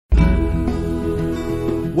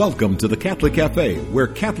Welcome to the Catholic Cafe, where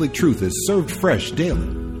Catholic truth is served fresh daily.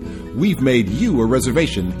 We've made you a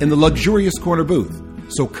reservation in the luxurious corner booth,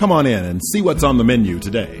 so come on in and see what's on the menu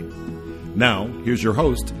today. Now, here's your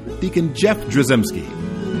host, Deacon Jeff Drzymski.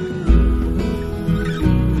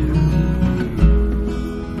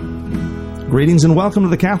 Greetings and welcome to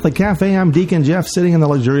the Catholic Cafe. I'm Deacon Jeff, sitting in the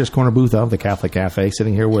luxurious corner booth of the Catholic Cafe,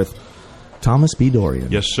 sitting here with Thomas B.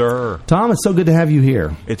 Dorian. Yes, sir. Tom, it's so good to have you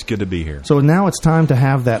here. It's good to be here. So now it's time to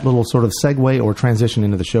have that little sort of segue or transition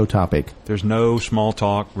into the show topic. There's no small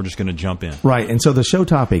talk. We're just going to jump in. Right, and so the show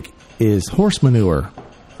topic is horse manure.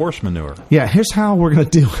 Horse manure. Yeah, here's how we're going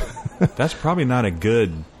to do it. That's probably not a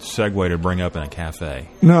good segue to bring up in a cafe.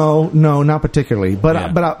 No, not particularly. But I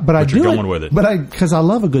do you're going it, with it. But because I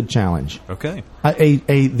love a good challenge. Okay.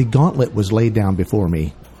 The gauntlet was laid down before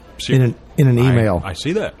me in an email. I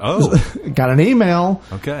see that. Oh. Got an email.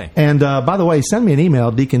 Okay. And by the way, send me an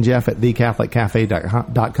email,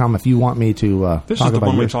 deaconjeff@thecatholiccafe.com if you want me to talk about This is the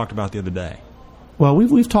one yours. we talked about the other day. Well,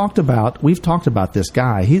 we've talked about this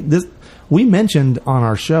guy. We mentioned on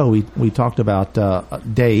our show, we talked about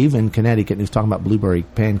Dave in Connecticut, and he was talking about blueberry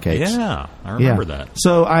pancakes. Yeah, I remember that.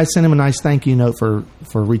 So I sent him a nice thank you note for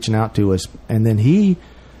reaching out to us, and then he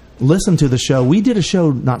listened to the show. We did a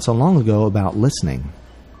show not so long ago about listening.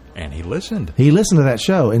 And he listened. He listened to that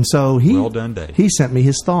show, and so well done, Dave. He sent me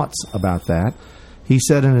his thoughts about that. He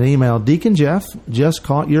said in an email, Deacon Jeff, just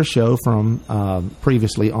caught your show from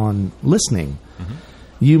previously on listening. Mm-hmm.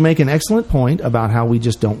 You make an excellent point about how we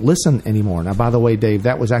just don't listen anymore. Now, by the way, Dave,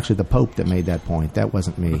 that was actually the Pope that made that point. That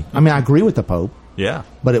wasn't me. I mean, I agree with the Pope. Yeah.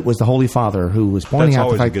 But it was the Holy Father who was pointing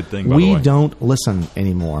out the fact a good thing, by the we way. don't listen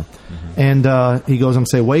anymore. Mm-hmm. And he goes on to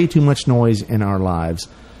say, way too much noise in our lives.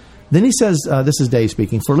 Then he says, this is Dave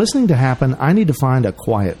speaking, for listening to happen, I need to find a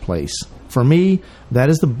quiet place. For me, that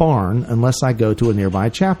is the barn unless I go to a nearby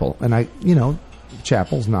chapel. And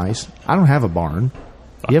chapel's nice. I don't have a barn.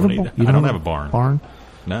 You have a barn? I don't have a barn. Barn?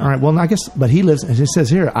 No. All right, well, I guess, but he lives, as it says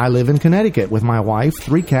here, I live in Connecticut with my wife,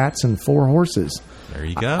 3 cats, and 4 horses. There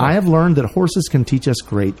you go. I have learned that horses can teach us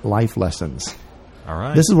great life lessons. All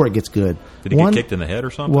right. This is where it gets good. Did he get kicked in the head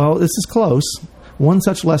or something? Well, this is close. One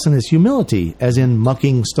such lesson is humility, as in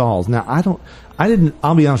mucking stalls. Now, I'll be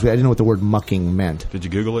honest with you, I didn't know what the word mucking meant. Did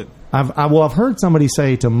you Google it? I've heard somebody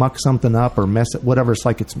say to muck something up or mess it, whatever. It's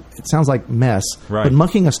like it sounds like mess. Right. But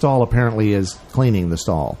mucking a stall apparently is cleaning the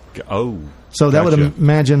stall. Oh. So that would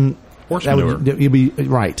imagine horse that manure. You'd be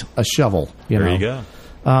right, a shovel. There you go.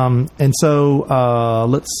 And so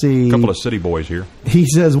let's see. A couple of city boys here. He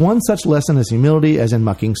says, one such lesson is humility as in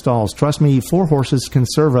mucking stalls. Trust me, 4 horses can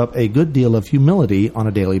serve up a good deal of humility on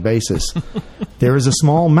a daily basis. There is a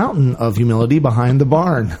small mountain of humility behind the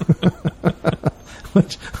barn.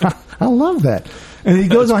 Which I love that. And he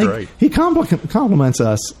goes on, he compliments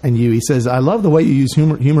us and you. He says, I love the way you use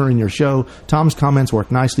humor in your show. Tom's comments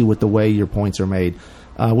work nicely with the way your points are made.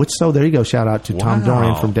 There you go. Shout out to Tom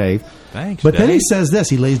Dorian from Dave. Thanks, But Dave. then he says this.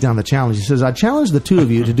 He lays down the challenge. He says, I challenge the 2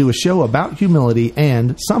 of you to do a show about humility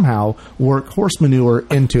and somehow work horse manure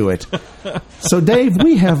into it. So, Dave,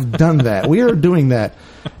 we have done that. We are doing that.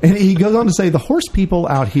 And he goes on to say, the horse people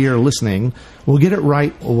out here listening will get it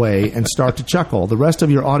right away and start to chuckle. The rest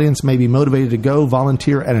of your audience may be motivated to go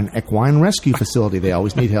volunteer at an equine rescue facility. They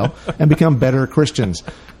always need help. And become better Christians.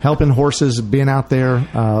 Helping horses, being out there,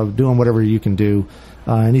 doing whatever you can do.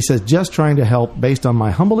 And he says, just trying to help based on my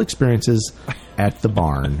humble experiences at the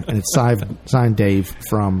barn. And it's signed Dave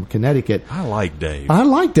from Connecticut. I like Dave.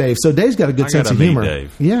 So Dave's got a good sense of humor.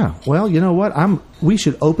 Dave. Yeah. Well, you know what? We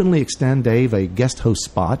should openly extend Dave a guest host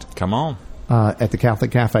spot. Come on. At the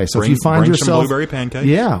Catholic Cafe. So if you bring find yourself some blueberry pancakes.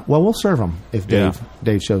 Yeah. Well, we'll serve them if Dave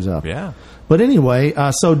shows up. Yeah. But anyway,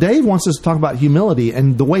 so Dave wants us to talk about humility,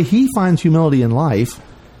 and the way he finds humility in life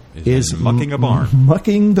is mucking a barn.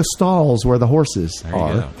 Mucking the stalls where the horses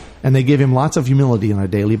are. And they give him lots of humility on a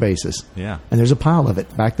daily basis. Yeah. And there's a pile of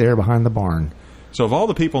it back there behind the barn. So of all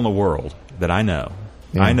the people in the world that I know,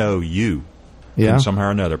 I know you can somehow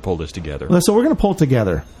or another pull this together. So we're going to pull it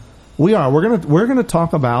together. We are. We're going to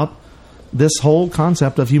talk about this whole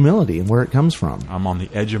concept of humility and where it comes from. I'm on the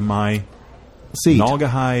edge of my seat.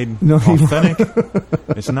 Naugahyde. No, authentic.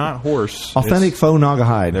 It's not horse. Authentic faux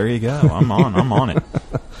Naugahyde. There you go. I'm on it.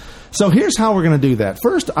 So here's how we're going to do that.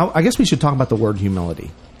 First, I guess we should talk about the word humility.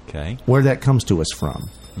 Okay. Where that comes to us from.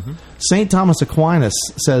 Mm-hmm. St. Thomas Aquinas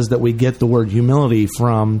says that we get the word humility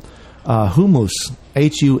from humus,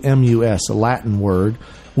 H-U-M-U-S, a Latin word,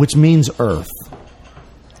 which means earth.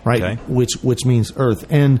 Right? Okay. Which means earth.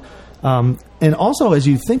 And also, as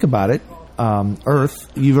you think about it, earth,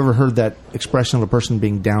 you've ever heard that expression of a person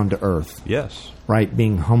being down to earth? Yes. Right?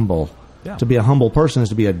 Being humble. Yeah. To be a humble person is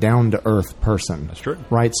to be a down-to-earth person. That's true.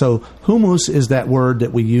 Right? So humus is that word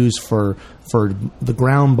that we use for the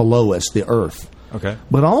ground below us, the earth. Okay.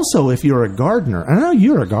 But also, if you're a gardener, I know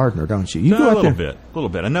you're a gardener, don't you? You go out a little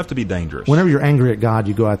bit, enough to be dangerous. Whenever you're angry at God,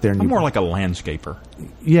 you go out there and I'm more like a landscaper.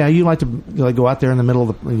 Yeah, you like to go out there in the middle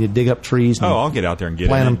of you dig up trees. And I'll get out there and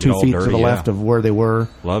plant them 2 feet to the left of where they were.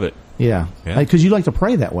 Love it. Yeah, because you like to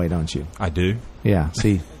pray that way, don't you? I do. Yeah.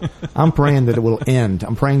 See, I'm praying that it will end.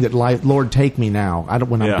 I'm praying that Lord, take me now. I don't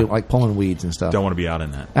when I'm like pulling weeds and stuff. Don't want to be out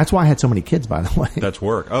in that. That's why I had so many kids, by the way. That's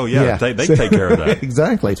work. Oh yeah. They take care of that.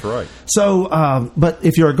 Exactly. That's right. So, but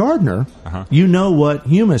if you're a gardener, you know what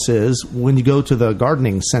humus is. When you go to the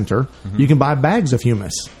gardening center, you can buy bags of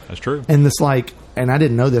humus. That's true. And it's like, and I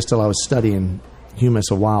didn't know this till I was studying humus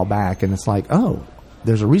a while back, and it's like, oh,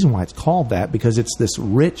 there's a reason why it's called that, because it's this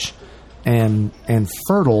rich and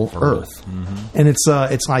fertile earth, and it's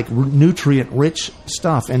like nutrient rich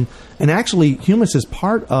stuff, and actually humus is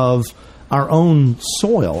part of our own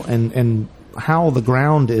soil and how the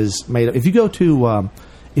ground is made up. If you go to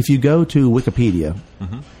Wikipedia,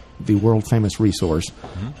 the world famous resource,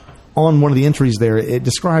 on one of the entries there, it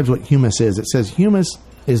describes what humus is. It says humus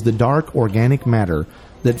is the dark organic matter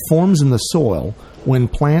that forms in the soil when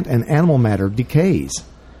plant and animal matter decays.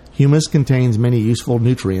 Humus contains many useful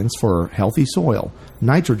nutrients for healthy soil,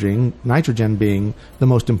 nitrogen being the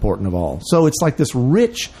most important of all. So it's like this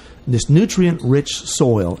nutrient-rich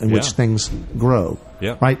soil in which things grow,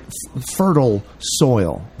 right? Fertile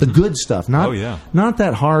soil, the good stuff, not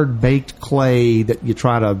that hard-baked clay that you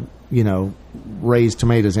try to, raise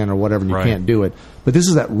tomatoes in or whatever, and you can't do it. But this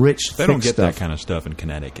is that rich, They don't get stuff. that kind of stuff in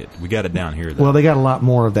Connecticut. We got it down here, though. Well, they got a lot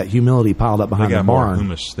more of that humility piled up behind the barn, more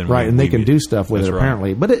humus than right? And they can do stuff with it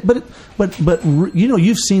apparently. But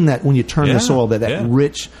you've seen that when you turn the soil, that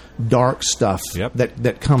rich, dark stuff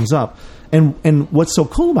that comes up. And what's so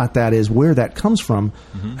cool about that is where that comes from.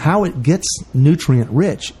 How it gets nutrient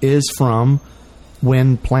rich is from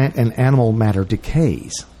when plant and animal matter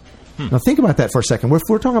decays. Now think about that for a second. If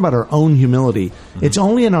we're talking about our own humility, it's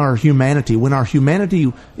only in our humanity, when our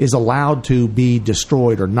humanity is allowed to be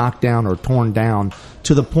destroyed or knocked down or torn down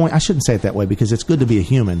to the point, I shouldn't say it that way because it's good to be a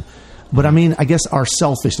human, but I mean, I guess our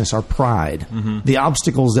selfishness, our pride, the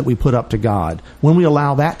obstacles that we put up to God, when we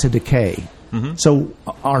allow that to decay, so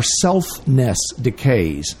our selfness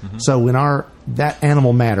decays. So when that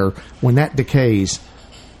animal matter, when that decays,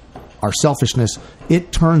 our selfishness,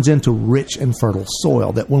 it turns into rich and fertile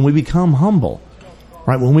soil that when we become humble,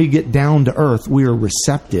 right, when we get down to earth, we are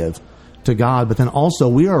receptive to God, but then also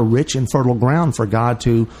we are rich and fertile ground for God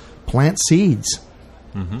to plant seeds,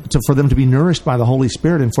 for them to be nourished by the Holy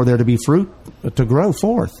Spirit and for there to be fruit to grow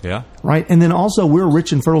forth. Yeah. Right? And then also we're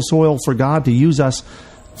rich and fertile soil for God to use us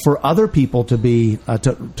for other people to be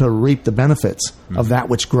to reap the benefits of that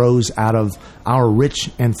which grows out of our rich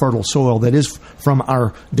and fertile soil that is from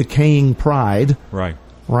our decaying pride. Right.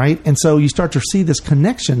 And so you start to see this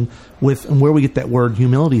connection with where we get that word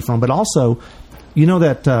humility from. But also, you know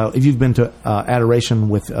that if you've been to adoration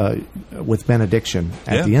with benediction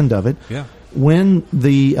at the end of it, when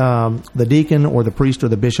the deacon or the priest or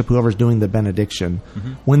the bishop, whoever's doing the benediction,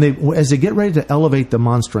 as they get ready to elevate the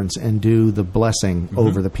monstrance and do the blessing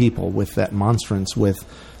over the people with that monstrance with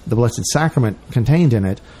the Blessed Sacrament contained in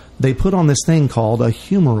it, they put on this thing called a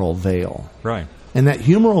humeral veil. Right. And that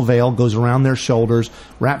humeral veil goes around their shoulders,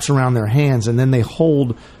 wraps around their hands, and then they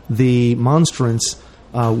hold the monstrance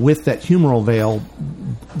with that humeral veil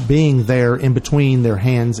being there in between their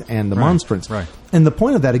hands and the monstrance. Right. And the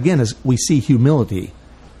point of that, again, is we see humility.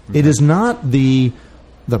 Okay. It is not the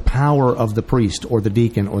power of the priest or the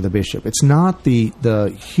deacon or the bishop. It's not the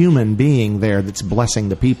human being there that's blessing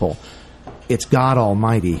the people. It's God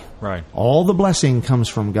Almighty. Right. All the blessing comes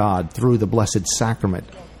from God through the Blessed Sacrament.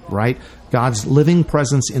 Right? God's living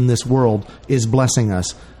presence in this world is blessing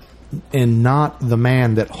us, and not the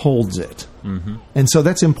man that holds it. And so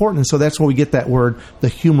that's important. And so that's where we get that word, the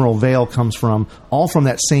humeral veil, comes from, all from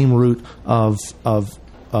that same root of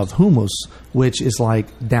humus, which is like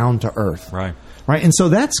down to earth. Right. And so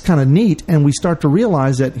that's kind of neat, and we start to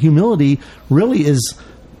realize that humility really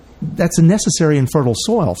that's a necessary and fertile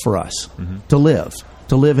soil for us to live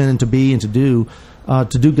in and to be and to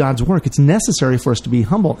do God's work. It's necessary for us to be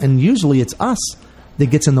humble, and usually it's us that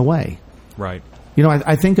gets in the way. Right. You know,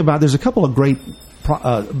 I think about, there's a couple of great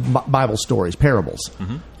Bible stories, parables.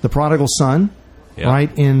 The prodigal son,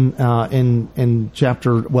 right, in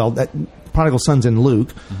chapter, that prodigal son's in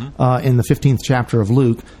Luke, in the 15th chapter of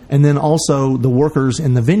Luke, and then also the workers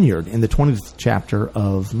in the vineyard in the 20th chapter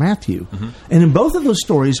of Matthew. And in both of those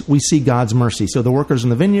stories, we see God's mercy. So the workers in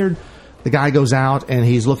the vineyard, the guy goes out and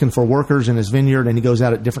he's looking for workers in his vineyard, and he goes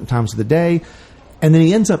out at different times of the day. And then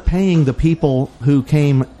he ends up paying the people who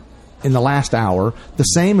came in the last hour the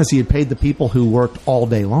same as he had paid the people who worked all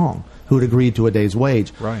day long, who had agreed to a day's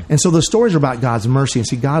wage. Right. And so the stories are about God's mercy. And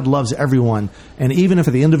see, God loves everyone. And even if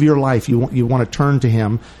at the end of your life you want to turn to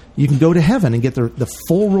Him, you can go to heaven and get the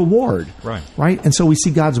full reward. Right. Right? And so we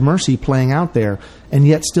see God's mercy playing out there. And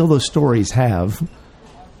yet still those stories have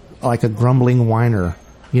like a grumbling whiner.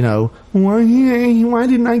 You know, why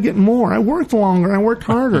didn't I get more? I worked longer. I worked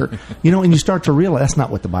harder. And you start to realize that's not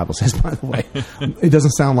what the Bible says, by the way. It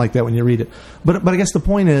doesn't sound like that when you read it. But I guess the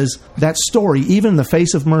point is that story, even in the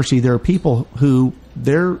face of mercy, there are people who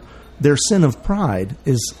their sin of pride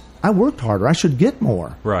is, I worked harder. I should get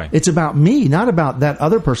more. Right. It's about me, not about that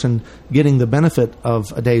other person getting the benefit of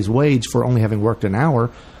a day's wage for only having worked an hour.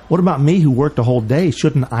 What about me who worked a whole day?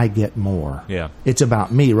 Shouldn't I get more? Yeah. It's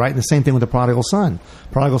about me, right? And the same thing with the prodigal son.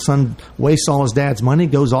 Prodigal son wastes all his dad's money,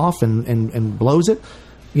 goes off and blows it.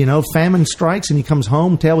 Famine strikes and he comes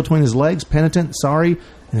home, tail between his legs, penitent, sorry.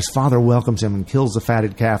 And his father welcomes him and kills the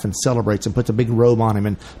fatted calf and celebrates and puts a big robe on him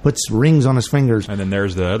and puts rings on his fingers. And then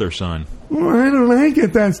there's the other son. Why don't I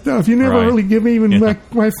get that stuff? You never really give me even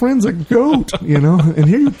my friends a goat, And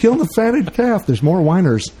here you kill the fatted calf. There's more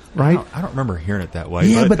whiners, right? I don't remember hearing it that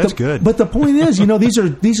way, but that's good. But the point is,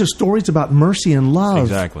 these are stories about mercy and love,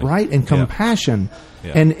 exactly. right? And compassion.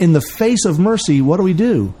 Yeah. And in the face of mercy, what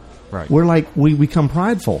do? Right. We're like, we become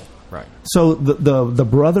prideful. Right. So the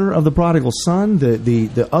brother of the prodigal son,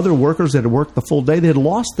 the other workers that had worked the full day, they had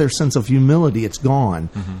lost their sense of humility. It's gone.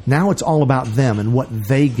 Mm-hmm. Now it's all about them and what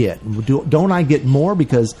they get. Don't I get more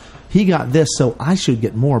because he got this, so I should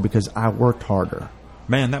get more because I worked harder?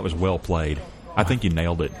 Man, that was well played. I think you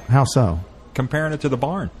nailed it. How so? Comparing it to the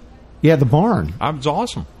barn. Yeah, the barn. It was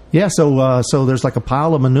awesome. Yeah, so there's like a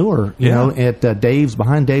pile of manure, at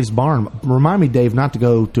behind Dave's barn. Remind me, Dave, not to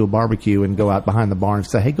go to a barbecue and go out behind the barn and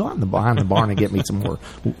say, "Hey, go out behind the barn and get me some more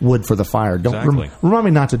wood for the fire." Don't remind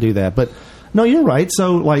me not to do that. But no, you're right.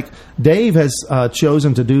 So like Dave has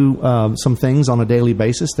chosen to do some things on a daily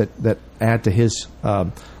basis that add to his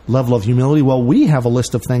level of humility. Well, we have a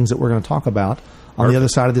list of things that we're going to talk about on the other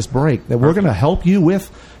side of this break that we're going to help you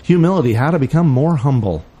with humility, how to become more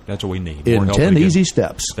humble. That's what we need. In 10 easy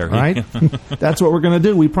steps, right? That's what we're going to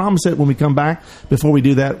do. We promise it when we come back. Before we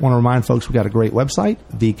do that, I want to remind folks we've got a great website,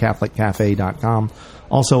 thecatholiccafe.com.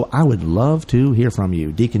 Also, I would love to hear from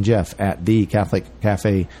you. Deacon Jeff at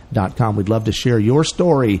thecatholiccafe.com. We'd love to share your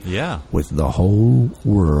story with the whole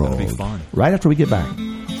world. That'd be fun. Right after we get back.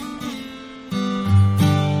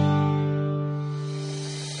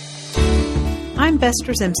 I'm Bess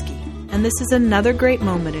Drzymski, and this is another great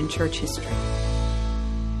moment in church history.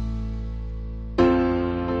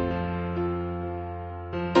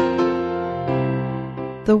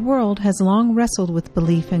 The world has long wrestled with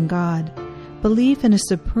belief in God, belief in a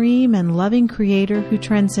supreme and loving Creator who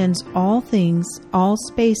transcends all things, all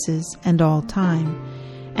spaces, and all time.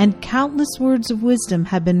 And countless words of wisdom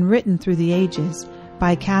have been written through the ages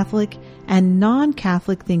by Catholic and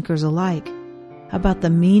non-Catholic thinkers alike about the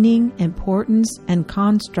meaning, importance, and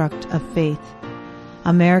construct of faith.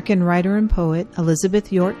 American writer and poet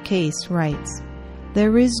Elizabeth York Case writes,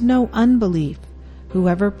 "There is no unbelief.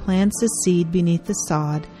 Whoever plants a seed beneath the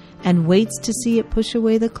sod and waits to see it push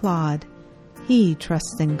away the clod, he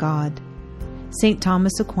trusts in God." St.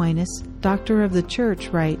 Thomas Aquinas, Doctor of the Church,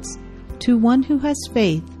 writes, "To one who has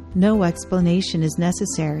faith, no explanation is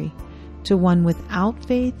necessary. To one without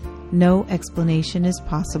faith, no explanation is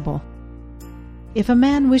possible." If a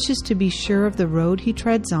man wishes to be sure of the road he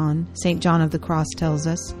treads on, St. John of the Cross tells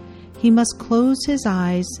us, he must close his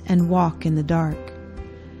eyes and walk in the dark.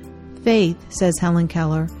 Faith, says Helen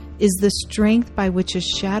Keller, is the strength by which a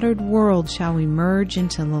shattered world shall emerge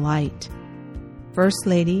into the light. First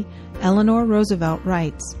Lady Eleanor Roosevelt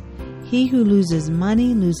writes, "He who loses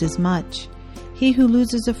money loses much. He who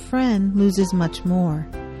loses a friend loses much more.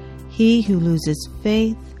 He who loses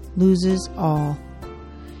faith loses all."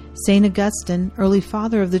 St. Augustine, early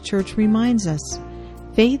father of the Church, reminds us,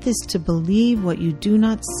 "Faith is to believe what you do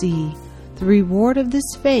not see. The reward of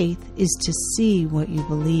this faith is to see what you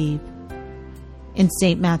believe." In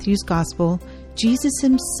St. Matthew's Gospel, Jesus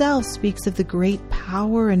himself speaks of the great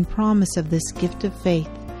power and promise of this gift of faith.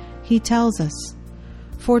 He tells us,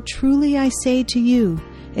 "For truly I say to you,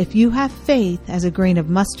 if you have faith as a grain of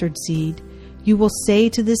mustard seed, you will say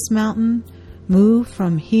to this mountain, 'Move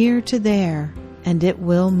from here to there,' and it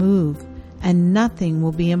will move, and nothing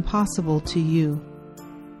will be impossible to you."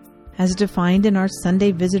 As defined in our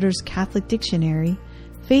Sunday Visitor's Catholic Dictionary,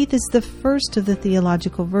 faith is the first of the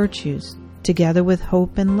theological virtues. Together with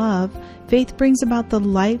hope and love, faith brings about the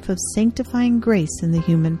life of sanctifying grace in the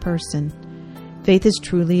human person. Faith is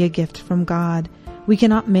truly a gift from God. We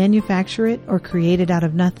cannot manufacture it or create it out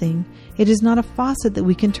of nothing. It is not a faucet that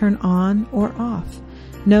we can turn on or off.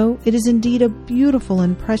 No, it is indeed a beautiful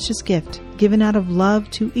and precious gift given out of love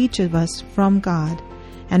to each of us from God.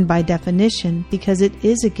 And by definition, because it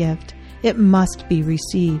is a gift, it must be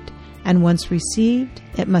received. And once received,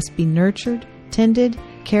 it must be nurtured, tended,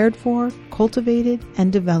 cared for, cultivated,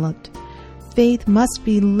 and developed. Faith must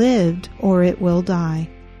be lived or it will die.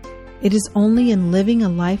 It is only in living a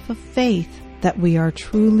life of faith that we are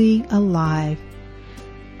truly alive.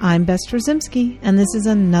 I'm Bess Trzymski, and this is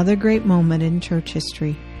another great moment in church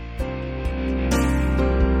history.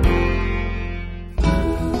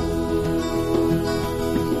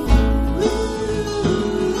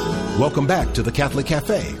 Welcome back to the Catholic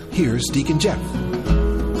Cafe. Here's Deacon Jeff.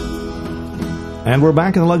 And we're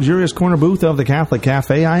back in the luxurious corner booth of the Catholic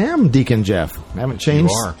Cafe. I am Deacon Jeff. I haven't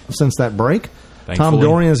changed since that break. Thankfully. Tom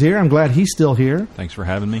Dorian is here. I'm glad he's still here. Thanks for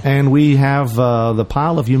having me. And we have the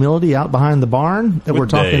pile of humility out behind the barn that we're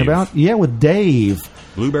talking about. Yeah, with Dave.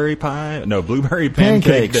 Blueberry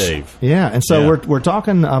pancake Dave. Yeah, and so we're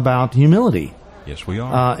talking about humility. Yes, we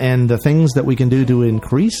are. And the things that we can do to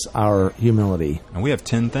increase our humility. And we have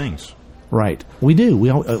 10 things. Right. We do. We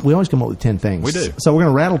always come up with 10 things. We do. So we're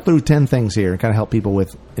going to rattle through 10 things here and kind of help people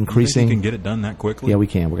with increasing. You think you can get it done that quickly? Yeah, we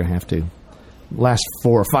can. We're going to have to. Last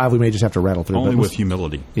 4 or 5, we may just have to rattle through. Only with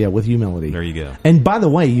humility. Yeah, with humility. There you go. And by the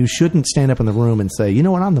way, you shouldn't stand up in the room and say, you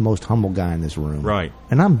know what, I'm the most humble guy in this room. Right.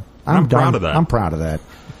 And I'm proud of that. I'm proud of that.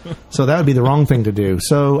 So that would be the wrong thing to do.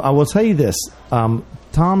 So I will tell you this,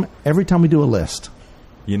 Tom, every time we do a list.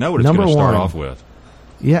 You know what it's going to start off with.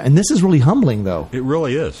 Yeah, and this is really humbling, though. It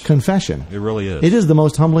really is. Confession. It really is. It is the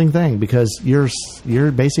most humbling thing because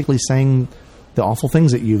you're basically saying the awful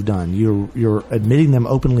things that you've done. You're admitting them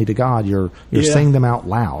openly to God. You're saying them out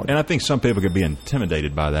loud. And I think some people could be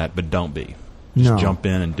intimidated by that, but don't be. Just jump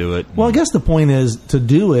in and do it. Well, I guess the point is to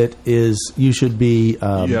do it is you should be...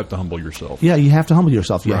 you have to humble yourself. Yeah, you have to humble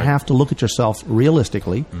yourself. You have to look at yourself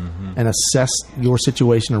realistically and assess your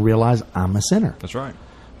situation and realize I'm a sinner. That's right.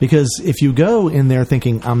 Because if you go in there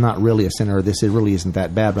thinking, I'm not really a sinner, this really isn't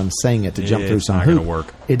that bad, but I'm saying it to jump through some hoop,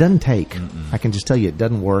 work. It doesn't take. I can just tell you it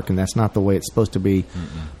doesn't work, and that's not the way it's supposed to be.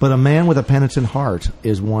 But a man with a penitent heart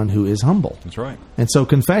is one who is humble. That's right. And so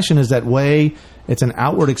confession is that way. It's an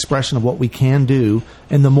outward expression of what we can do,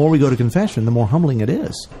 and the more we go to confession, the more humbling it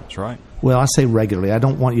is. That's right. Well, I say regularly. I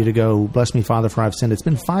don't want you to go, bless me, Father, for I've sinned. It's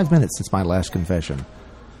been 5 minutes since my last confession.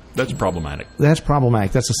 That's problematic. That's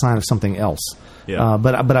problematic. That's a sign of something else. Yeah.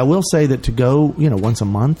 But I will say that to go, once a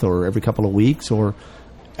month or every couple of weeks or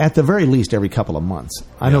at the very least every couple of months.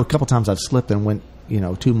 I know a couple times I've slipped and went,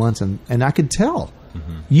 2 months and I could tell.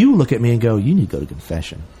 You look at me and go, you need to go to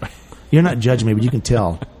confession. You're not judging me, but you can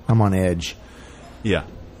tell I'm on edge. Yeah.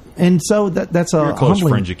 And so that's your a close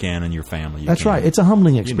humbling, friends you can and your family. That's right. It's a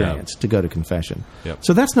humbling experience to go to confession. Yep.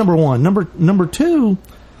 So that's number one. Number two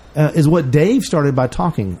is what Dave started by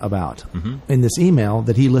talking about in this email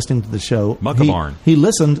that he listened to the show. Muckabarn. He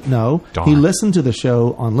listened. No, Darn. He listened to the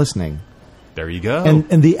show on listening. There you go.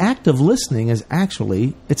 And the act of listening is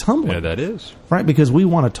actually it's humbling. Yeah, that is right because we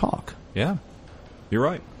want to talk. Yeah, you're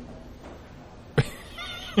right.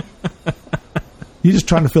 You're just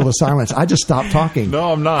trying to fill the silence. I just stopped talking.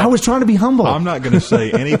 No, I'm not. I was trying to be humble. I'm not going to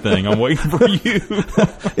say anything. I'm waiting for you.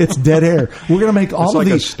 It's dead air. We're going to make all of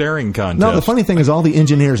these. It's like a staring contest. No, the funny thing is all the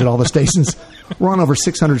engineers at all the stations, we're on over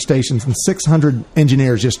 600 stations, and 600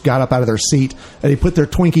 engineers just got up out of their seat, and they put their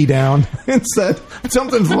Twinkie down and said,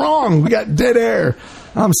 something's wrong. We got dead air.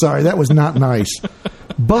 I'm sorry. That was not nice.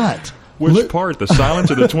 But... Which part? The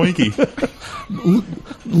silence or the Twinkie?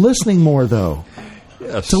 Listening more, though.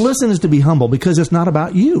 Yes. To listen is to be humble because it's not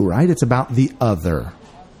about you, right? It's about the other.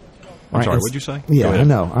 I'm sorry, what'd you say? Yeah,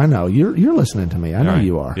 I know. You're listening to me. I know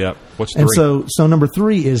you are. Yep. What's three? And so number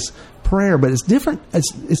 3 is prayer, but it's different.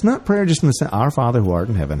 It's not prayer just in the sense, Our Father who art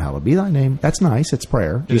in heaven, hallowed be thy name. That's nice. It's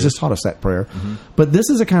prayer. Jesus taught us that prayer. But this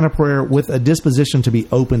is a kind of prayer with a disposition to be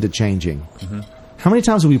open to changing. How many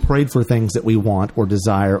times have we prayed for things that we want or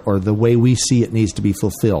desire or the way we see it needs to be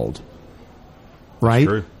fulfilled? Right?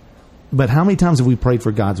 True. But how many times have we prayed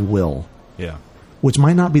for God's will? Yeah. Which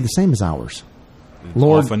might not be the same as ours. It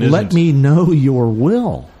Lord, let me know your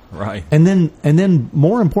will. Right. And then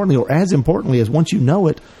more importantly, or as importantly as once you know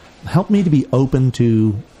it, help me to be open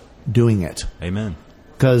to doing it. Amen.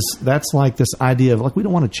 Because that's like this idea of we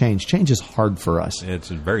don't want to change. Change is hard for us. It's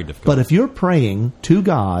very difficult. But if you're praying to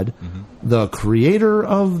God, the creator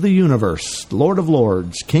of the universe, Lord of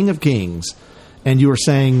lords, King of kings, and you are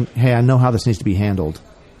saying, hey, I know how this needs to be handled.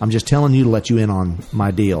 I'm just telling you to let you in on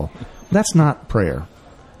my deal. That's not prayer.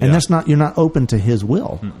 And that's not, you're not open to his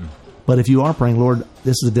will. Mm-mm. But if you are praying, Lord,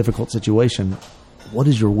 this is a difficult situation. What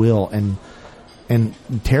is your will? And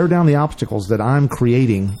tear down the obstacles that I'm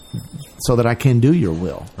creating so that I can do your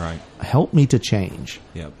will. Right. Help me to change.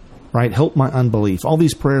 Yep. Right? Help my unbelief. All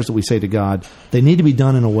these prayers that we say to God, they need to be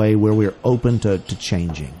done in a way where we're open to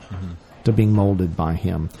changing, to being molded by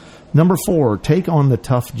him. Number 4, take on the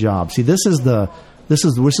tough job. See, this is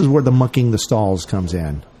where the mucking the stalls comes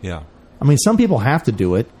in. Yeah. I mean, some people have to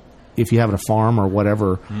do it if you have a farm or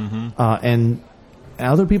whatever, and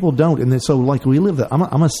other people don't. And then, so, like, we live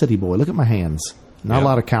I'm a city boy. Look at my hands. Not a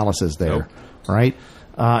lot of calluses there, right?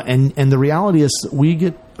 And the reality is we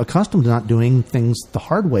get accustomed to not doing things the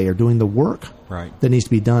hard way or doing the work that needs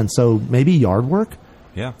to be done. So maybe yard work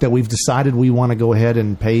that we've decided we want to go ahead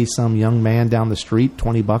and pay some young man down the street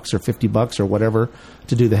 $20 or $50 or whatever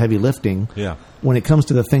to do the heavy lifting. Yeah. When it comes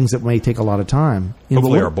to the things that may take a lot of time.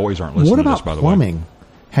 Hopefully our boys aren't listening to this, by the way. What about plumbing?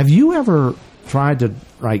 Have you ever tried to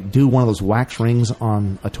do one of those wax rings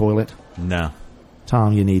on a toilet? No.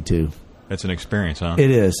 Tom, you need to. It's an experience, huh? It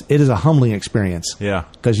is. It is a humbling experience. Yeah.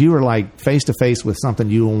 Because you are like face-to-face with something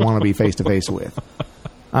you don't want to be face-to-face with.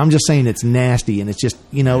 I'm just saying it's nasty, and it's just,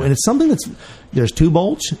 and it's something there's 2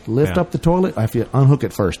 bolts, lift up the toilet. I have to unhook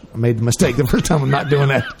it first. I made the mistake the first time. I'm not doing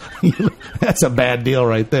that. That's a bad deal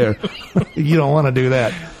right there. You don't want to do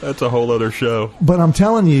that. That's a whole other show. But I'm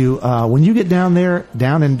telling you, when you get down there,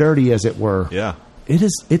 down and dirty, as it were,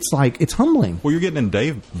 it's humbling. Well, you're getting in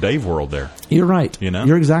Dave world there. You're right.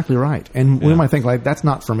 You're exactly right. And we might think, like, that's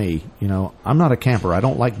not for me. I'm not a camper. I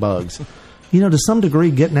don't like bugs. To some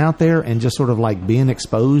degree, getting out there and just sort of like being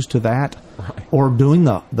exposed to that, or doing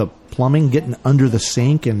the plumbing, getting under the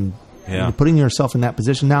sink and putting yourself in that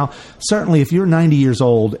position. Now, certainly, if you're 90 years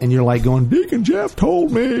old and you're like going, Deacon Jeff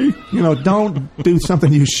told me, don't do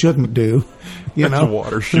something you shouldn't do. The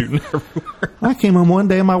water shooting everywhere. I came home one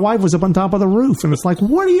day and my wife was up on top of the roof, and it's like,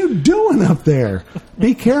 what are you doing up there?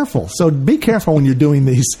 Be careful. So be careful when you're doing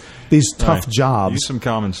these tough jobs. Use some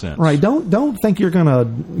common sense. Right. Don't think you're going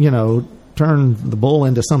to, turn the bull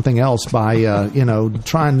into something else by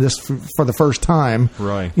trying this for the first time.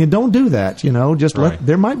 Right. Don't do that. Just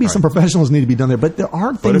there might be some professionals need to be done there, but there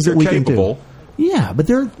are things that we can do. Yeah, but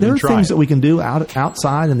there are things that we can do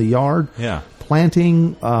outside in the yard. Yeah.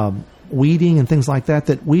 Planting, weeding, and things like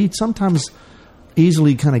that we sometimes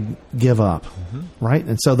easily kind of give up. Right.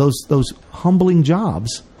 And so those humbling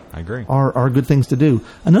jobs, I agree, are good things to do.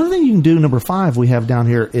 Another thing you can do, number 5 we have down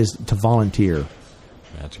here, is to volunteer.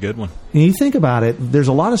 That's a good one. And you think about it, there's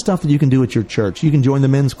a lot of stuff that you can do at your church. You can join the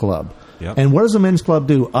men's club. Yep. And what does the men's club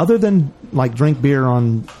do other than like drink beer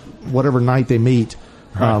on whatever night they meet,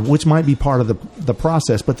 which might be part of the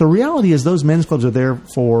process. But the reality is those men's clubs are there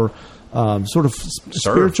for sort of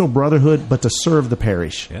spiritual brotherhood, but to serve the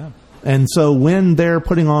parish. Yeah. And so when they're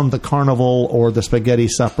putting on the carnival or the spaghetti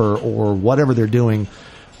supper or whatever they're doing,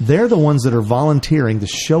 they're the ones that are volunteering to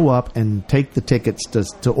show up and take the tickets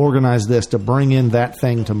to organize this, to bring in that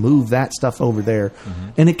thing, to move that stuff over there.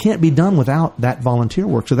 And it can't be done without that volunteer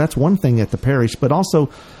work. So that's one thing at the parish. But also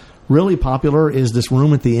really popular is this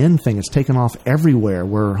room at the inn thing. It's taken off everywhere,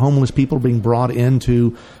 where homeless people are being brought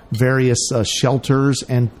into various shelters,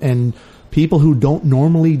 and people who don't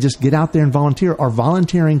normally just get out there and volunteer are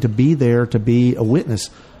volunteering to be there, to be a witness.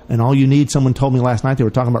 And all you need, someone told me last night, they were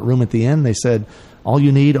talking about room at the inn. They said, all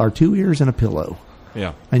you need are 2 ears and a pillow.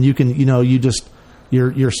 Yeah. And you can,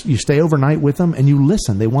 you stay overnight with them and you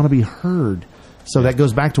listen. They want to be heard. So that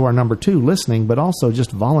goes back to our number 2, listening, but also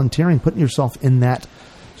just volunteering, putting yourself in that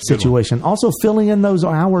situation. Also filling in those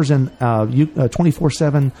hours in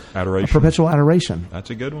 24/7 adoration, perpetual adoration. That's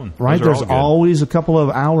a good one. Right? There's always a couple of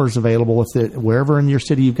hours available. Wherever in your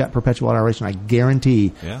city you've got perpetual adoration, I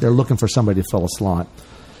guarantee they're looking for somebody to fill a slot.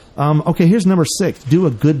 Okay, here's number 6. Do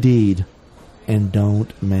a good deed and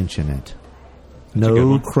don't mention it.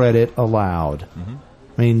 No credit allowed.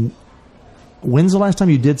 I mean, when's the last time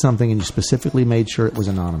you did something and you specifically made sure it was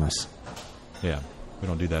anonymous? Yeah, we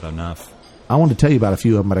don't do that enough. I want to tell you about a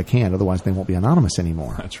few of them, but I can't. Otherwise, they won't be anonymous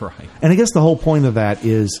anymore. That's right. And I guess the whole point of that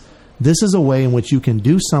is this is a way in which you can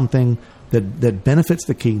do something that benefits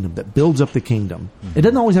the kingdom, that builds up the kingdom. It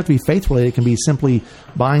doesn't always have to be faith related. It can be simply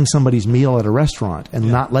buying somebody's meal at a restaurant and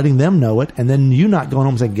not letting them know it, and then you not going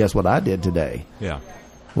home and saying, guess what I did today? Yeah.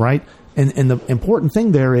 Right? And the important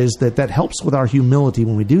thing there is that helps with our humility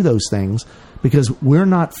when we do those things, because we're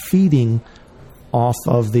not feeding off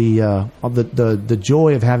of the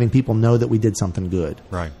joy of having people know that we did something good.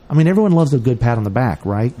 Right. I mean, everyone loves a good pat on the back,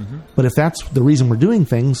 right? But if that's the reason we're doing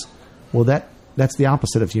things, well, that's the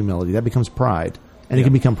opposite of humility. That becomes pride. and it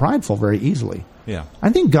can become prideful very easily. Yeah. I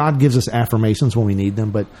think God gives us affirmations when we need them,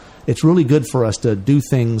 but it's really good for us to do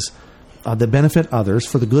things that benefit others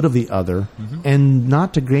for the good of the other, and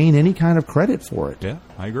not to gain any kind of credit for it. Yeah,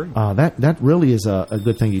 I agree. That really is a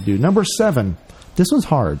good thing you do. Number 7, this one's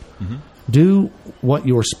hard. Do what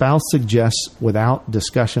your spouse suggests without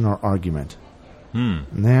discussion or argument. Nah,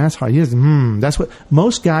 that's hard. That's what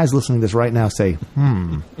most guys listening to this right now say.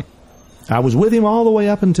 I was with him all the way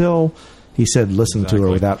up until he said, listen to her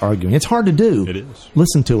without arguing. It's hard to do. It is.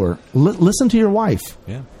 Listen to her. Listen to your wife.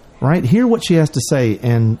 Yeah. Right? Hear what she has to say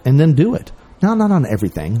and then do it. Now, not on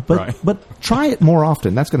everything, but try it more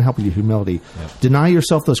often. That's going to help with your humility. Yep. Deny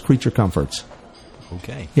yourself those creature comforts.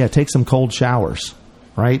 Okay. Yeah, take some cold showers.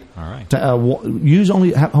 Right? All right. Use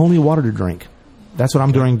only water to drink. That's what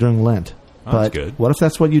I'm doing during Lent. Oh, but that's good. What if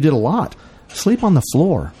that's what you did a lot? Sleep on the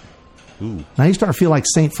floor. Ooh. Now you start to feel like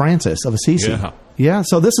St. Francis of Assisi. Yeah. Yeah,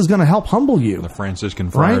 so this is going to help humble you. The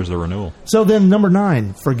Franciscan friars, the renewal. So then number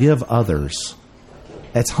 9, forgive others.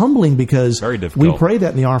 It's humbling because very difficult. We pray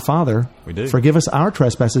that in the Our Father. We do. Forgive us our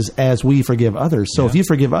trespasses as we forgive others. So if you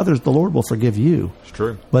forgive others, the Lord will forgive you. It's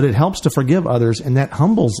true. But it helps to forgive others, and that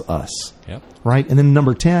humbles us. Yep. Right? And then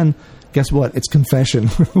number 10, guess what? It's confession.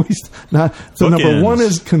 Number 1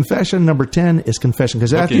 is confession. Number 10 is confession.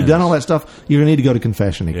 Because after you've done all that stuff, you're going to need to go to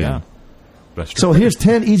confession again. Yeah. That's true. So here's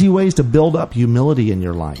 10 easy ways to build up humility in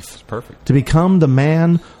your life. It's perfect. To become the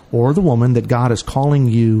man or the woman that God is calling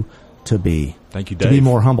you to be. Thank you, Dave. To be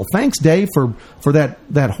more humble. Thanks, Dave, for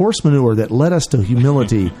that horse manure that led us to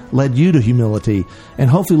humility, led you to humility, and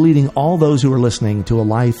hopefully leading all those who are listening to a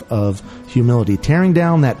life of humility, tearing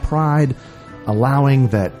down that pride, allowing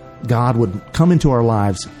that God would come into our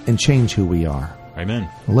lives and change who we are. Amen.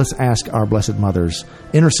 Well, let's ask our Blessed Mother's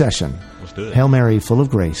intercession. Let's do it. Hail Mary, full of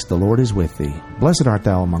grace, the Lord is with thee. Blessed art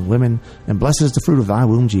thou among women, and blessed is the fruit of thy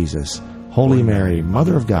womb, Jesus. Holy Mary,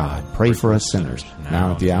 Mother of God, pray for us sinners,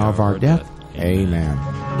 now at the hour of our death. Amen.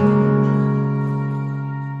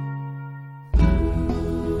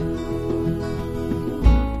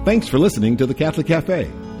 Thanks for listening to The Catholic Cafe.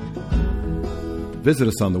 Visit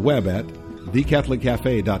us on the web at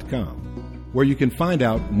thecatholiccafe.com, where you can find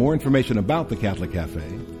out more information about The Catholic Cafe,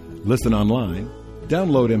 listen online,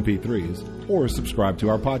 download MP3s, or subscribe to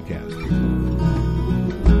our podcast.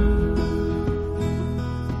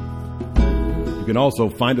 You can also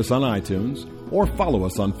find us on iTunes or follow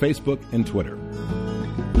us on Facebook and Twitter.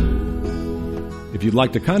 If you'd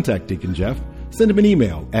like to contact Deacon Jeff, send him an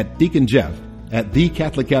email at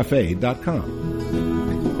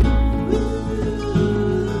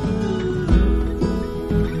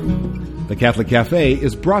deaconjeff@thecatholiccafe.com. The Catholic Cafe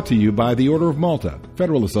is brought to you by the Order of Malta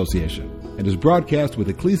Federal Association and is broadcast with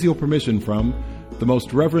ecclesial permission from the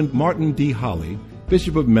Most Reverend Martin D. Holly,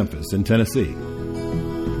 Bishop of Memphis in Tennessee.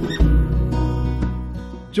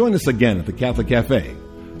 Join us again at the Catholic Cafe,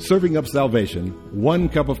 serving up salvation one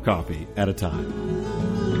cup of coffee at a time.